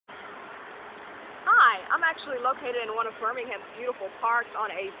I'm actually located in one of Birmingham's beautiful parks on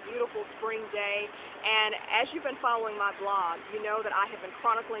a beautiful spring day, and as you've been following my blog, you know that I have been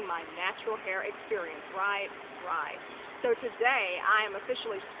chronicling my natural hair experience, right? Right. So today, I am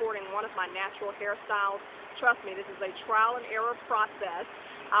officially sporting one of my natural hairstyles. Trust me, this is a trial and error process.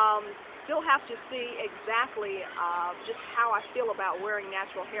 Still have to see exactly just how I feel about wearing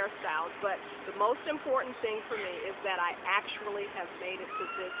natural hairstyles, but the most important thing for me is that I actually have made it to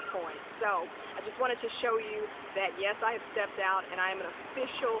this point. So I just wanted to show you that yes, I have stepped out and I am an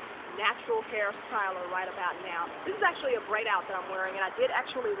official natural hairstyler right about now. This is actually a braid out that I'm wearing, and I did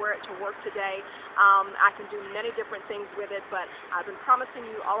actually wear it to work today. I can do many different things with it, but I've been promising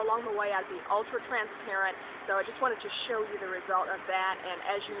you all along the way I'd be ultra transparent, so I just wanted to show you the result of that. And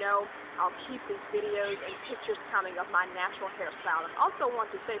as you know, I'll keep these videos and pictures coming of my natural hairstyle. And also want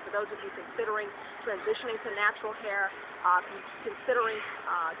to say, for those of you considering transitioning to natural hair, considering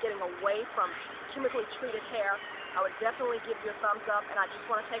getting away from chemically treated hair, I would definitely give you a thumbs up, and I just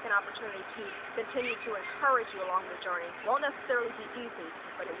want to take an opportunity to continue to encourage you along the journey. It won't necessarily be easy,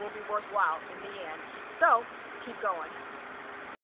 but it will be worthwhile in the end. So, keep going.